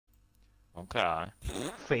Okay.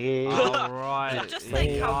 Fair. Alright. I just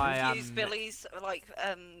think how I confused Billy's like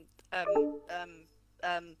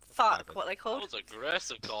fuck, what they That called? was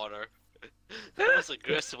aggressive, Connor. That was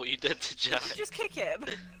aggressive what you did to Jack. Just kick him.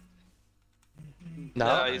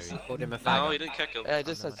 No. he's... Called him a No, faggot. he didn't kick him. Yeah, I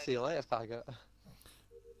just said see you later, faggot.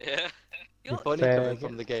 Yeah. You're... Funny coming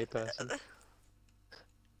from the gay person.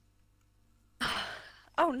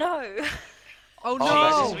 Oh no! Oh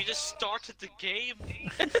no! Jesus, we just started the game.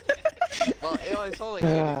 Well, it's only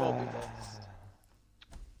 84 people.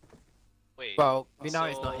 Wait. Well, we know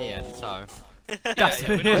it's not Ian, so. Yeah,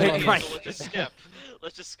 we know Right. it is, so let's just skip.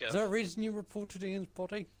 Let's just skip. Is there a reason you reported Ian's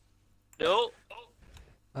body? No.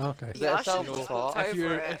 Okay. Is Yeah, I that should've self-report? walked If you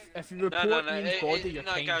over it. if you report No, Ian's body, you're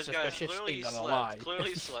no, kind guys, of guys, suspicious, clearly he ain't gonna lie. slipped. Clearly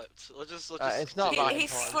he slipped. Let's just It's not that He important,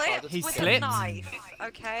 so I slipped just- He with slipped. a knife,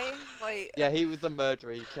 okay? Like... Yeah, he was the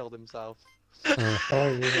murderer, he killed himself.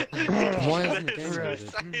 Oh yeah. Why isn't the game Right.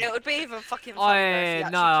 loaded? It would be even fucking Oh, funnier if he yeah,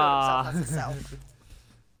 actually nah. killed himself as himself.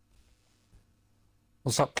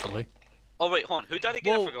 What's up, Billy? Oh wait, hold on. Who died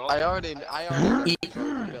again? Well, I forgot. I already know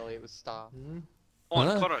Billy, it was Star. Hold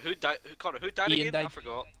on, Huh? Connor. Who died? Connor, who died Ian again? I died.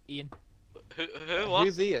 forgot. Ian. Who? What?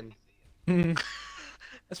 Who's Ian?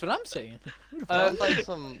 That's what I'm saying. Sounds like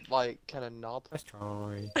some, like, kind of knob. Let's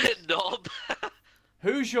try. Knob.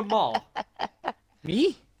 Who's your mom?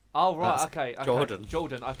 Me? Oh right, That's okay, okay. Jordan.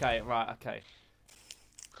 Jordan, okay, right, okay.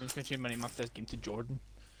 I'm just gonna change my name after this game to Jordan.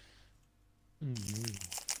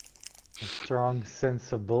 A strong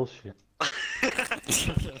sense of bullshit.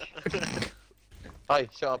 Hey,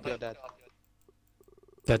 shut up, you're dead.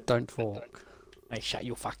 Dead don't talk. I shut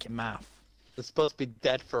your fucking mouth. They're supposed to be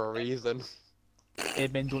dead for a reason. Hey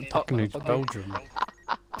man, don't talk. Fucking motherfucker. Belgium.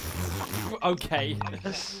 Okay.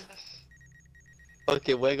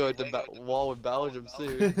 Okay, we're going to war with Belgium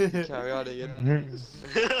soon. Carry on, Ian.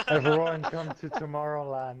 Everyone come to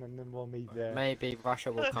Tomorrowland and then we'll meet there. Maybe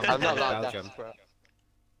Russia will come I'm to not that Belgium. desperate.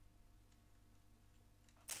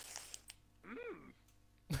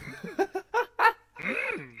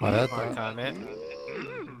 I heard Right, that. Kermit.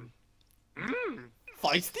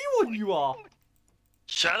 Feisty one you are.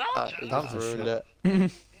 Shut up. You That just was a ruined shit.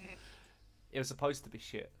 it. It was supposed to be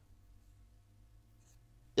shit.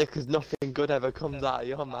 Yeah, because nothing good ever comes out of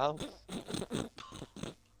your mouth.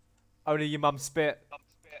 Only your mum spit.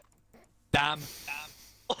 Damn.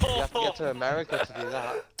 You have to get to America to do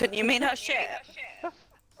that. Didn't you mean her shit?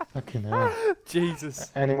 Fucking hell.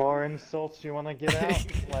 Jesus. Any more insults you want to get out?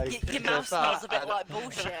 Like, Your mouth smells a bit like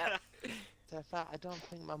bullshit. In fact, I don't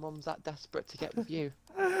think my mum's that desperate to get with you.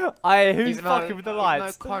 Who's Even fucking though- with the even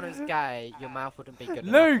lights? though Connor's gay, your mouth wouldn't be good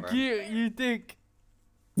enough Luke, for him. you think?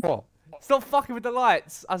 What? Stop fucking with the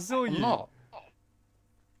lights. I saw you. I'm not.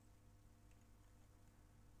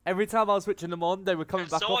 Every time I was switching them on, they were coming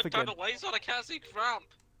back Someone off again. turn away so I can't see crap.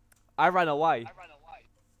 I ran away.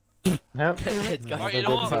 yep. It's going Alright, you That's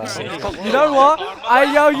know a what? good Fair sign. enough. You know what?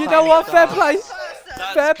 You know what? Fair play.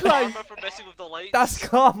 That's Fair play. karma for messing with the lights. That's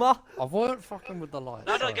karma. I weren't fucking with the lights.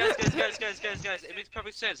 No, sorry. guys. It makes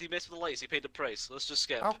perfect sense. He messed with the lights. He paid the price. Let's just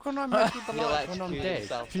skip. How can I mess with the He lights when I'm electrocuted dead?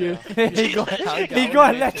 himself. he Yeah.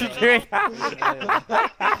 got electrocuted.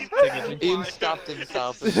 Ian stabbed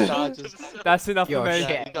himself and charges. That's enough for You're a me.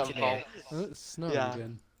 shit He got engineer. It's snowing Yeah.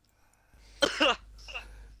 again.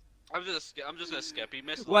 I'm just gonna skip. He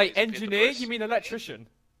messed with Wait, the lights. he paid the engineer? price. You mean electrician?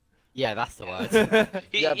 Yeah, that's the word.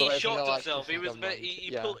 He, Yeah, but he if you shocked know himself. He was electrician's he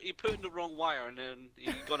done he put in the wrong wire and then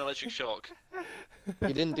he got an electric shock.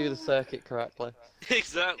 He didn't do the circuit correctly.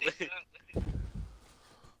 Exactly.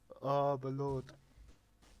 Oh my lord.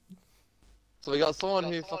 So we got someone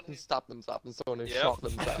who fucking stabbed themselves and someone who Yep. shot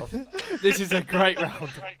themselves. This is a great round.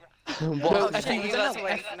 What? I think that's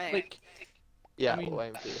away from me. Yeah, I mean-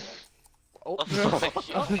 wait for you. Oh,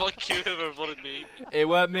 fuck you, whoever voted me. It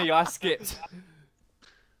weren't me. I skipped.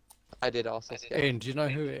 I did also skip. Ian, do you know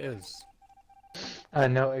who it is? I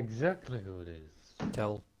know exactly who it is.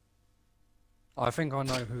 Tell. I think I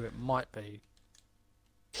know who it might be.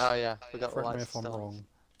 Oh yeah, we got the Correct me lights if I'm still. wrong.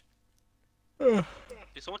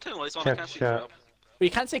 Did someone turn the lights on? I Check, can't see check. crap. Well, you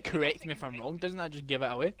can't say correct me if I'm wrong. Doesn't that just give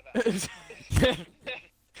it away?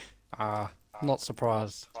 Not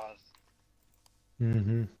surprised.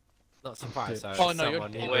 Mm-hmm. Not surprised, so Oh, no, you're-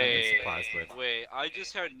 someone he wouldn't be Wait, surprised with. wait. I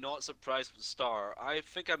just heard not surprised with Star. I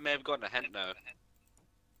think I may have gotten a hint now.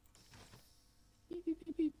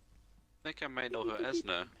 I think I might know who it is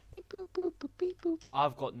now.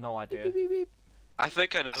 I've got no idea. I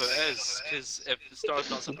think I know who it is, because if Star's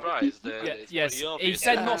not surprised, then Yeah, it's yes, pretty he obvious.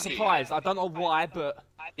 said that not it's me. surprised. I don't know why, but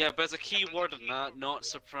Yeah, but there's a key word in that, not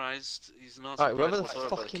surprised. He's not Alright, surprised whoever the whatsoever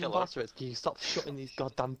by the fucking killer. boss is, can you stop shutting these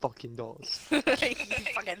goddamn fucking doors? You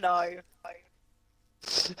fucking know.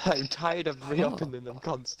 I'm tired of reopening them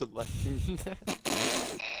constantly.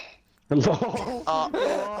 Lol.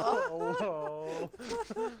 Oh.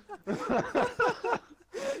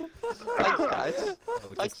 Thanks, guys.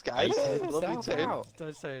 Thanks, guys. Love you too.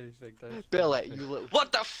 Don't say anything, don't. Billy, you little.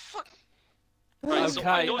 What the fuck? Right, so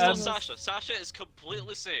I Okay, know it's not Sasha. Sasha is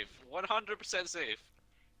completely safe. 100% safe.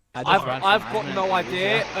 I just ran from I've got admin. no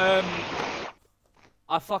idea.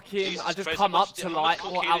 I Jesus just Christ, come how up much- to how much light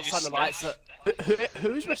or cocaine did you outside the lights. sniff?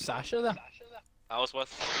 Who's with Sasha then? I was with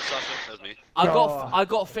Sasha. That was me. I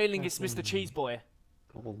got a feeling it's Mr. Cheese Boy.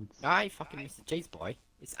 I fucking Mr. Cheese Boy.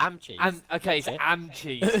 It's Am Cheese. And okay, it's Yeah. Am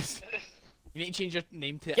Cheese. You need to change your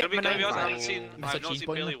name to Gonna be my honest, I name haven't right. seen, Mr. I've not Cheese seen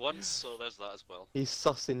Boy, Bailey man. once, so there's that as well. He's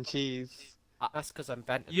sussing cheese. That's because I'm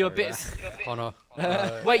venting. You're a bit. Connor.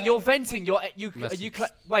 Wait, you're venting. Are you Message.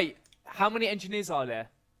 wait, how many engineers are there?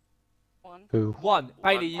 One. Who? One.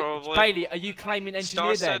 Bailey, probably. Bailey, are you claiming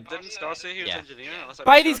engineer Star then? said, didn't Star say he was Yeah. engineer? Unless I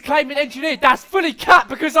Bailey's misheard. claiming engineer. That's fully capped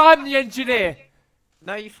because I'm the engineer.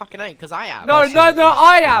 No, you fucking ain't, because I am. No,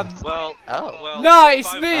 I am. Well, Oh. well. No, it's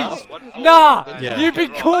 5 me. votes, 1 vote. Nah, Yeah. you've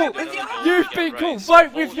been Right. cool. with your heart. You've Yeah, been right, cool. so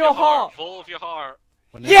Vote with your heart. Vote with your heart.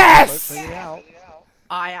 Yes!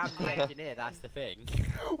 I am the engineer, that's the thing.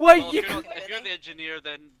 Wait, Well, you. if you're the engineer,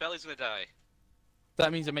 then Belly's gonna die.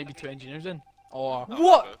 That means there may be 2 engineers in. Or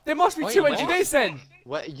What? There must be Wait, 2 what? engineers then.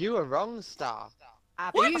 Wait, you were wrong, Star.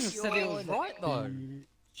 Ian said he was right though.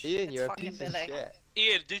 Ian, you're a fucking piece of Billy. shit.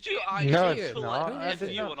 Ian, did you actually No, it's pull not. an I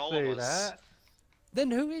did FU on not all say of us? that.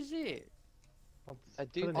 Then who is it? I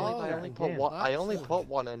do Putting believe it I back only put again. one. I only That's put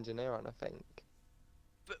one engineer on. I think.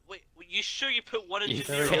 But wait, you sure you put one You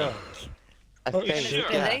engineer There we on? go. I Okay, think.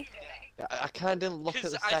 sure. Yeah. Billy? I kind of didn't look at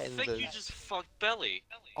Because the I settings. think you as- just fucked Belly.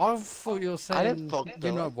 I thought you were I didn't saying. fuck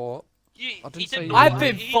You know Billy. what? You, I didn't he say didn't you know I've what-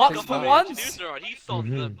 been he fucked got for the once. engineers there, and he thought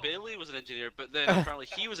that Bailey was an engineer, but then apparently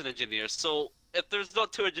he was an engineer. So if there's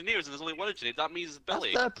not 2 engineers and there's only 1 engineer, that means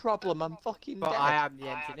Belly. That's their problem. I'm fucking But dead. I am the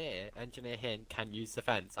engineer. Engineer Hin can use the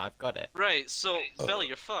fence, I've got it. Right, so Belly,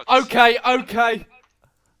 you're fucked. Okay, okay.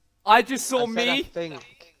 I just saw I said I me.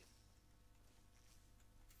 think.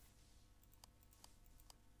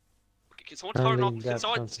 Can someone turn off? Darling, Can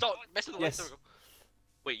someone that's stop messing with the lights? Yes. There we go.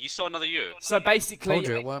 Wait, you saw another you? So basically, Told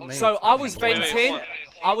you it weren't me. so I was Wait, wait, venting. what?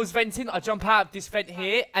 I was venting. I jump out of this vent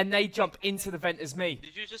here, and they jump into the vent as me.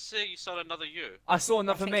 Did you just say you saw another you? I saw I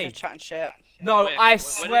another think you're me. chatting shit. No, Wait, I when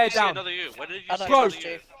swear did you see down. another you? When did you I see don't Bro. another trust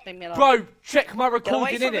you? you. Leave me alone. Bro, check my Get away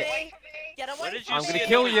recording from in it. me. Get away When did from you I'm me. gonna see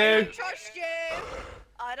kill another I you. don't trust you.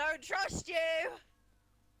 I don't trust you.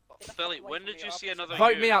 Get the Belly, fuck away when from did me, you or see I'll put another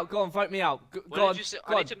Vote you? me out. Go on, vote me out. Go When on, did you see-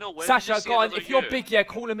 I go need on. to know, when did Sasha, you see go on. another If you're you? big, yeah,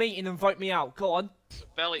 call a meeting and vote me out. Go on.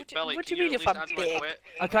 Belly, What do- Belly, what do can you you mean at if least I'm answer my big?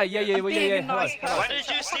 que- Okay, yeah, yeah, I'm well, yeah, being yeah. a nice right. When did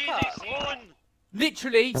you see the clone?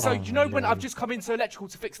 Literally, so Oh, you know when no. I've just come into electrical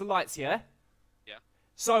to fix the lights, yeah? Yeah.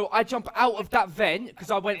 So I jump out of that vent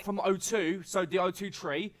because I went from O2, so the O2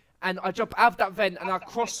 tree, and I jump out of that vent and I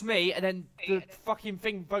cross me, and then the fucking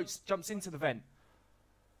thing jumps into the vent.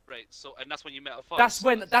 Right, so, and that's when you met a fox.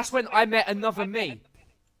 That's when I met another me.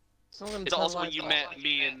 Someone Is that turn also when lights you off. met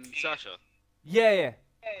me and Sasha? Yeah.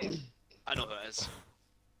 I know who it is.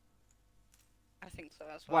 I think so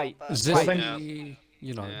as well. Wait, but- Is this Wait. the,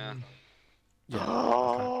 you know? Yeah. Yeah.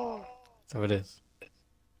 Oh. So it is.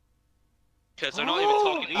 Because they're not even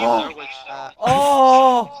talking either, which...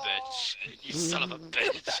 Oh! Bitch. You son of a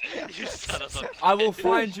bitch. You son of a bitch. I will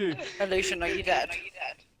find you. Illusion, are you dead?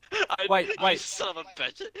 Wait, You wait. son of a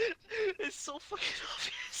bitch. It's so fucking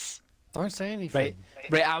obvious. Don't say anything.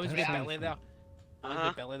 Right, I was with Don't say Billy there. I was Uh-huh.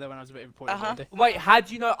 with Billy there when I was about to report the Uh-huh. body. Wait, how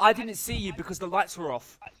do you know I didn't see you because the lights were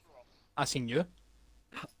off? I seen you.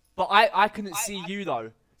 But I couldn't see you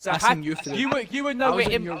though. So I how, seen you through the- you were I nowhere was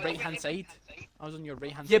on in your right hand side. I was on your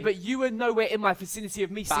right hand Yeah, side. but you were nowhere in my vicinity of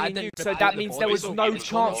me But I seeing you, didn't so report that the means body, there was so no you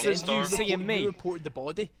chance of report- you you seeing You me. reported the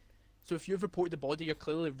body. So if you've reported the body, you're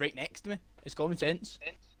clearly right next to me. It's common sense.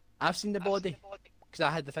 I've seen the body. Because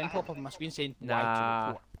I had the thing pop up on my screen saying, why to Nah.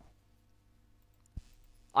 report.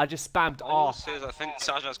 I just spammed All off. says I think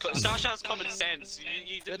Sasha has common sense.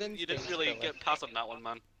 You didn't really get past on that one,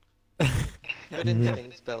 man. Good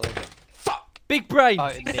instincts, Billy. Big brain.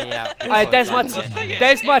 Voting me out. There's my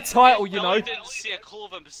there's my title, you know. If he didn't see a clue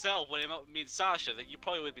of himself when he met me and Sasha, then you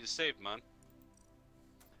probably would have been saved, man.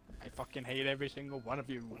 I fucking hate every single one of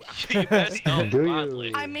you. You messed up Do you?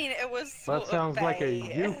 badly. I mean, it was. That sort sounds of like a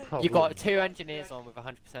vague. you problem. You got 2 engineers on with a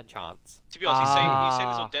 100% chance. To be honest, he's saying Ah.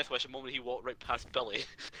 his own death wish the moment he walked right past Billy.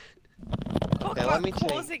 Talk Okay, let about me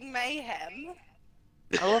change. causing mayhem.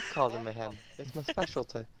 I love causing mayhem. It's my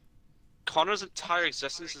specialty. Connor's entire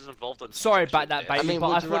existence is involved in. Sorry sexual about that, death. baby, mean, but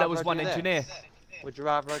would I you thought there was rather one do this? engineer. Would you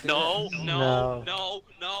rather I do No, this? no, No. no,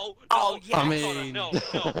 no. Oh, no, yeah. I no, mean- no,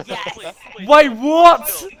 no. Yes. Please, Wait, what? no,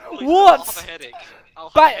 please, What? I'll have a headache. I'll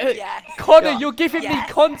have Ba- a headache. Yes. Connor, Yeah. you're giving me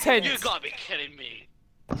Yes. content. You gotta be kidding me.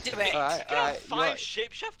 Do it. Alright, Five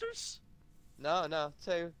shapeshifters? No,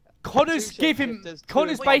 2. Connor's Two giving. shapeshifters,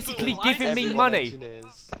 Connor's two basically engineers. giving me Everyone money.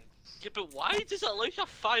 engineers. Yeah, but why does it allow you to have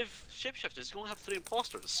 5 shapeshifters? You only have 3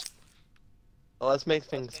 imposters. Well, let's make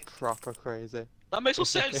things proper crazy. That makes no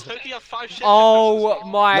sense. How do you have 5 shapeshifters? Oh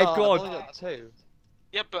my no, I've only god. got 2.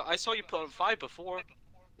 Yeah, but I saw you put on 5 before.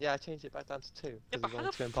 Yeah, I changed it back down to 2. Yeah, 'cause but there's how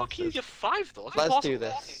only the 2 fuck can you imposters. get 5 though? That's Let's impossible. do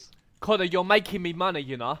this. Connor, you're making me money,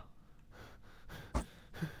 you know.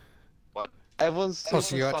 Everyone's Oh,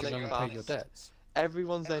 so you actually supersonic gonna pay your fast. debts?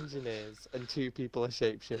 Everyone's engineers and 2 people are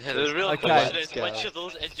shapeshifters. Yeah, the real Okay. question Let's is go. which of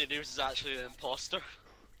those engineers is actually an imposter?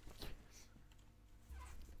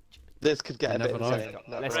 This could get You a bit never know. insane.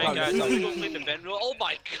 Not Let's gonna Right go. lie. guys, I'm gonna go play the vent rule. Oh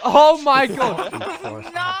my god! Oh my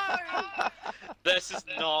god. No! This is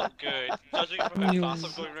not good. Judging from how fast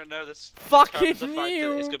I'm going right now, this Fucking determines the fact that it's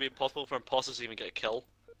new. gonna be impossible for imposters to even get a kill.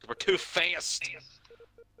 'Cause we're too fast.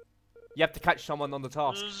 You have to catch someone on the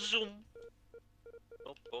task. Zoom.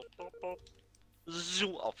 Oh, oh, oh, oh.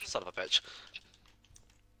 Zoom. Oh, son of a bitch.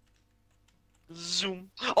 Zoom.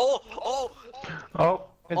 Oh, oh. Oh,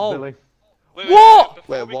 it's Oh. Billy. Wait, What?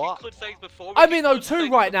 Before Wait, we what? conclude things, before we I'm in conclude O2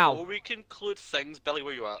 things, right now. Before we conclude things, Billy,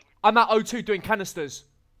 where you at? I'm at O2 doing canisters.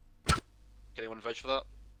 Can anyone vouch for that?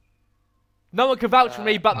 No one can vouch for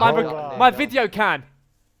me, but my hold on. my video can.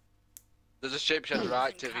 There's a shapeshifter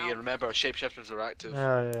active, Ian. Remember, shapeshifters are active.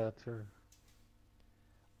 Yeah, true.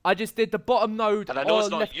 I just did the bottom node And I know it's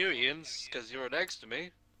on not left. you, Ian, because you were next to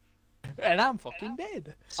me. And I'm fucking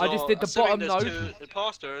dead. I just did the assuming bottom there's node. 2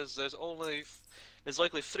 imposters, there's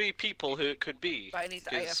likely 3 people who it could be. But I need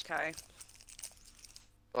the Yes. AFK.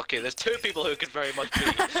 Okay, there's 2 people who could very much be.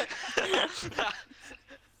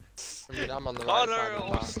 I mean, I'm on the right Connor side of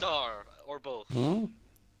or that. Star, or both. Hmm?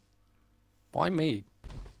 Why me?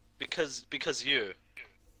 Because you.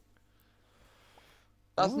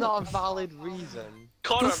 That's not a valid reason.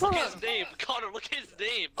 Connor, That's look not- at his name! Connor, look at his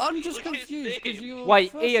name! I'm just Look at his confused because name. you.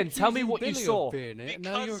 Wait, Ian, tell me what you Billy saw. of being it, and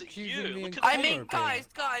now you're Because accusing you- me look and at I Connor mean, of being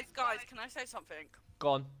it. guys, can I say something?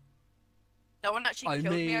 Gone. No one actually I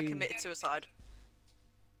killed me, I mean- committed suicide.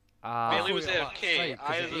 Bailey was thought you were about to say, AFK, 'cause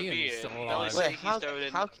I was Ian's Ian. still Billy's alive. saying Wait, he's down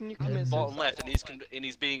in how can you commit bottom suicide? left, and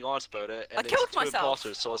he's being honest about it, and I it's killed 2 myself.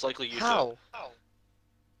 imposters, so it's likely you How?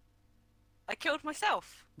 I killed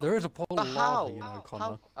myself. There is a pool But of how? lava, you know,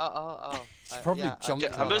 Connor. Oh. probably yeah, I jumped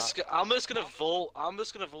get in. I'm that. just gonna vote. I'm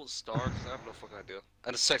just gonna vote Star because I have no fucking idea.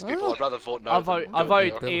 And it's 6 people. I'd rather vote now. I than vote. do I it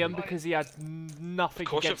voted later. Billy. Ian because he had nothing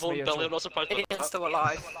Of course, you're against me voting at Billy. I'm all. not surprised. By Ian's that. still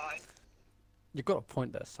alive. You've got a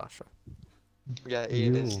point there, Sasha. Yeah,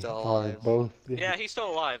 Ian is You still are alive. both. Yeah, he's still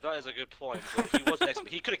alive. That is a good point. But if he was next,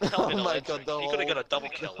 he could have killed me. Oh in a my legend. god, He could have got a double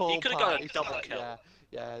the kill. whole He could have got a party double shot, kill.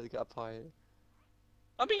 Yeah, they got a point.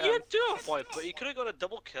 I mean, you do have a point, but he could have got a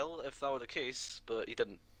double kill if that were the case, but he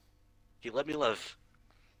didn't. He let me live.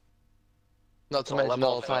 Not to Oh, mention level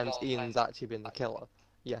all the five. times Ian's actually been the killer.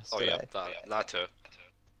 Yes, Oh yeah, that too.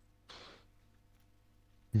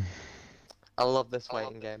 I love this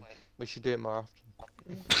waiting game. We should do it more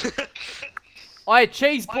often. Oi,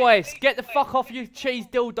 cheese boys, get the fuck off your cheese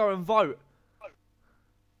dildo and vote.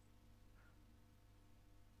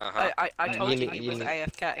 Uh-huh. I told You you need- he was you need-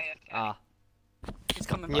 AFK. Ah. He's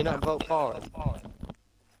coming Can you back not now. vote for it?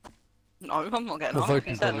 No, I'm not getting We're on. voting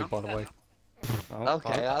Instead, Billy, no. by the way.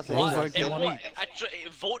 Okay, that's We'll What? vote interesting. In one what? each.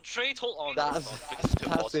 Vote trade? Hold on. That's- we're fucked, because it's too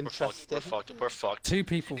that's close. We're interesting. fucked. We're fucked. 2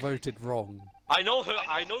 people voted wrong. I know who.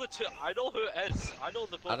 I know the two. I know who it is. I know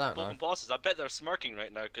the I don't both know. bosses. I bet they're smirking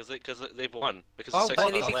right now because they've won. Because Oh, it's 6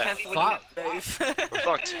 Billy, Billy, minutes be left. careful when you move. We're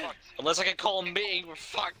fucked. Unless I can call a meeting, we're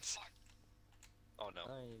fucked. Oh no.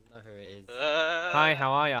 I know who it is. Hi,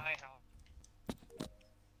 how are ya?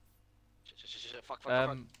 Shit, fuck.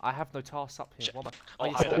 I have no tasks up here. Shit. What am Oh, I?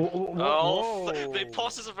 I know. Oh, Whoa. the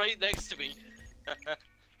imposters are right next to me.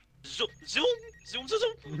 Zoom, zoom, zoom, zoom,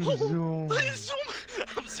 zoom. Zoom. Zoom.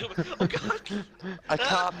 I'm zooming. Oh god. I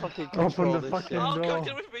can't fucking Open control the this fucking shit. Oh door. god,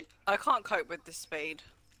 get away from me. I can't cope with this speed.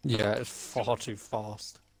 Yeah, it's far too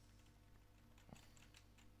fast.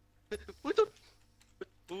 What the?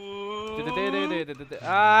 Ooh.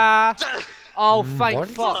 Ah! Oh, Why thank did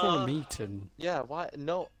you fuck. call a meeting? Yeah, why?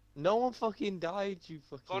 No one fucking died, you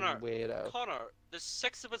fucking Connor, weirdo. Connor, there's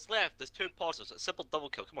 6 of us left. There's 2 imposters. A simple double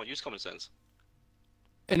kill. Come on, use common sense.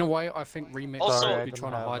 In a way, I think Remix Also- would Sorry, be I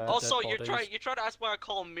trying to didn't hide have the Also, dead you're bodies. trying to ask why I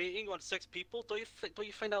call a meeting on 6 people. Don't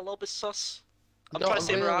you find that a little bit sus? I'm Not trying to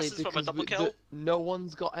save our really, asses from a because double we- kill. no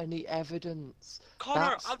one's got any evidence. Connor,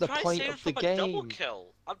 That's I'm the trying to point save of us from the a double game. kill.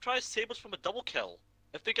 I'm trying to save us from a double kill.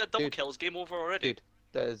 If they get a double Dude. kill, it's game over already. Dude,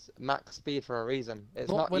 there's max speed for a reason. It's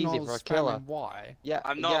Not not when I easy was for a killer. spamming Y. Yeah,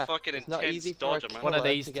 I'm not yeah, fucking it's not intense easy for a dodger, man. One of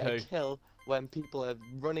killer these to get a two. kill when people are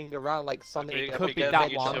running around like Sonic. It could be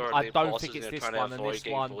that one. I don't think it's this one and this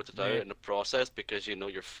one. Voted Yeah. out in the process because you know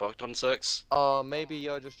you're fucked on 6. Or maybe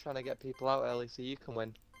you're just trying to get people out early so you can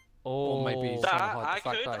win. Or maybe he's Oh. trying to That, hide I the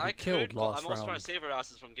fact could, that he I killed could, but last I'm also trying round. to save our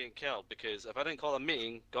asses from getting killed because if I didn't call a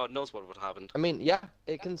meeting, God knows what would have happened. I mean, yeah,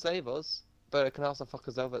 it can save us, but it can also fuck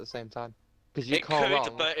us over at the same time. Because you It call could,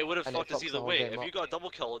 wrong. but it would have and it fucked us fucks the either whole way. game If up. you got a double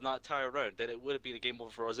kill in that entire round, then it would have been a game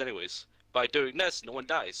over for us anyways. By doing this, no one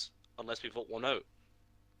dies unless we vote one out.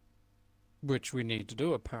 Which we need to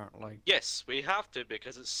do, apparently. Yes, we have to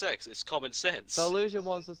because it's 6. It's common sense. The illusion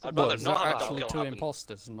wants us to I'd Well, rather is not there have a double actually kill two happen.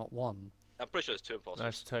 imposters and not one? I'm pretty sure it's 2 imposters.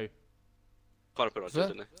 That's 2. Connor put on Is 2, there?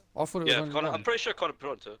 didn't I thought it he? was Yeah, only Connor, one. I'm pretty sure Connor put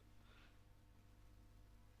on 2.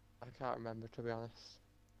 I can't remember, to be honest.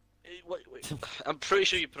 Wait. I'm pretty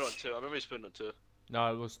sure you put on 2. I remember you putting on 2.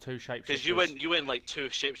 No, it was 2 shapeshifters. Because you went like 2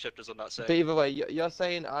 shapeshifters on that set. But either way, you're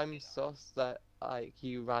saying I'm sus that like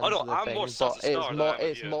you ran Oh, no, to the I'm thing, more sus but as Star than I am with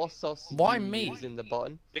it's you. more sus Why you me? using the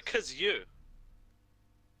button. Because you.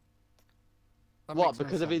 That What? makes no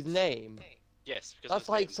Because of his sense. name? Yes. Because That's of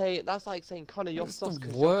like his name. saying Connor, you're That's sus the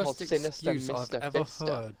because you're called worst Sinister excuse I've Mister ever Fister.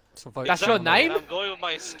 heard to vote That's for your someone. name? I'm going with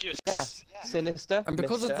my excuse. Yes, Sinister. And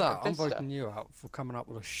because Mister, of that, I'm Fister. voting you out for coming up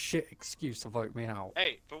with a shit excuse to vote me out.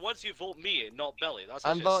 Hey, for once you vote me and not Belly. That's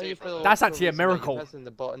I'm actually voting safer. for. That's for actually a reason that you're miracle. pressing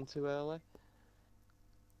the button too early.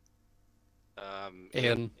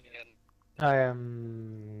 Ian. I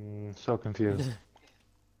am so confused.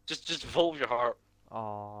 Just vote with your heart.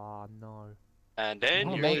 Oh no. And then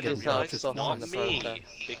Oh, you're made gonna yourself realize it's suffer not in the me. process.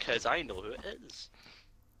 Because I know who it is.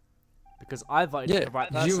 Because I voted Yeah, for the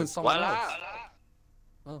right person. you and someone Voila! else.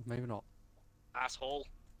 Oh, maybe not. Asshole.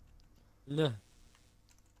 No.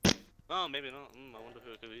 Oh, maybe not. I wonder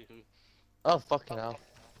who it could be. Oh fucking hell!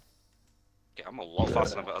 Okay, I'm a lot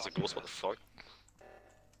faster than as a ghost. What the fuck?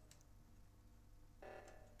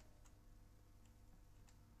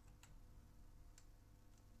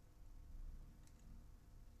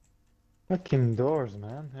 Fucking doors,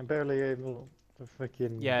 man. I'm barely able to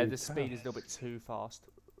fucking. Yeah, do the speed is a tasks. little bit too fast.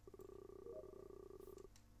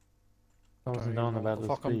 I wasn't Don't on know about what the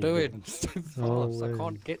the fuck I'm speed, doing. It's too No fast. I way.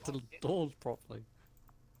 can't get to the doors properly.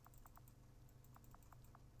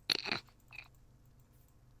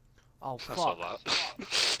 Oh I saw fuck.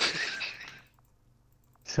 that.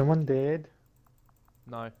 Someone dead.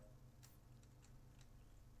 No.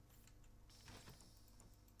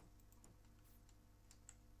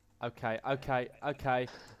 Okay, okay, okay.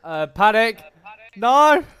 Panic!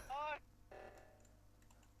 No!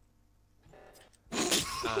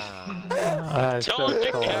 I Told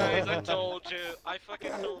you so guys, I sorry. told you. I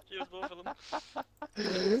fucking told you both of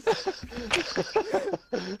them.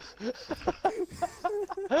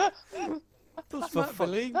 Does For Matt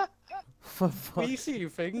believe For fuck. we see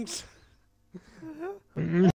things?